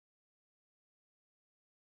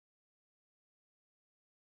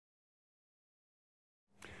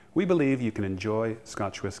We believe you can enjoy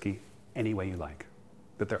Scotch whiskey any way you like,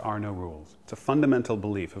 that there are no rules. It's a fundamental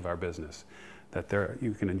belief of our business, that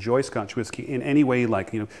you can enjoy Scotch whiskey in any way you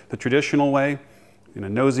like. You know, the traditional way, in a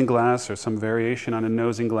nosing glass or some variation on a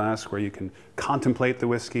nosing glass where you can contemplate the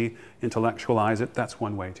whiskey, intellectualize it, that's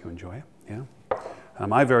one way to enjoy it. Yeah.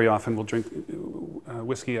 I very often will drink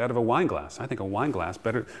whiskey out of a wine glass. I think a wine glass,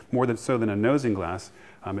 more than a nosing glass.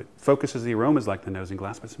 It focuses the aromas like the nosing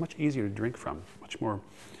glass, but it's much easier to drink from, much more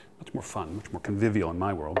fun, much more convivial in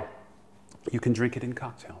my world. You can drink it in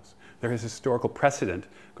cocktails. There is historical precedent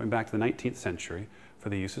going back to the 19th century for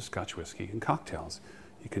the use of Scotch whiskey in cocktails.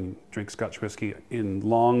 You can drink Scotch whiskey in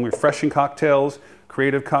long, refreshing cocktails,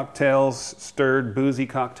 creative cocktails, stirred, boozy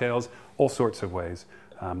cocktails, all sorts of ways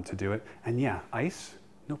to do it. And yeah, ice,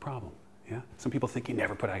 no problem. Yeah? Some people think you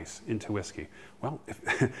never put ice into whiskey. Well,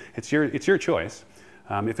 it's your choice.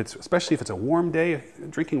 Especially if it's a warm day,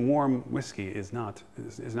 drinking warm whiskey is not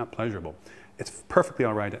pleasurable. It's perfectly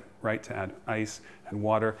all right to add ice and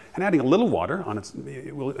water, and adding a little water on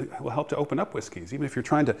it will help to open up whiskeys. Even if you're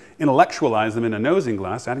trying to intellectualize them in a nosing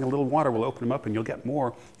glass, adding a little water will open them up, and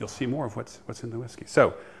you'll see more of what's in the whiskey.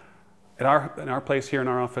 So, in our place here in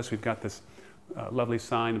our office, we've got this lovely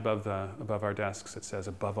sign above our desks that says,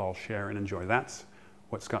 "Above all, share and enjoy." That's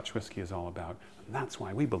what Scotch whiskey is all about. And that's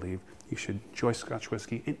why we believe you should enjoy Scotch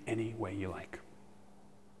whiskey in any way you like.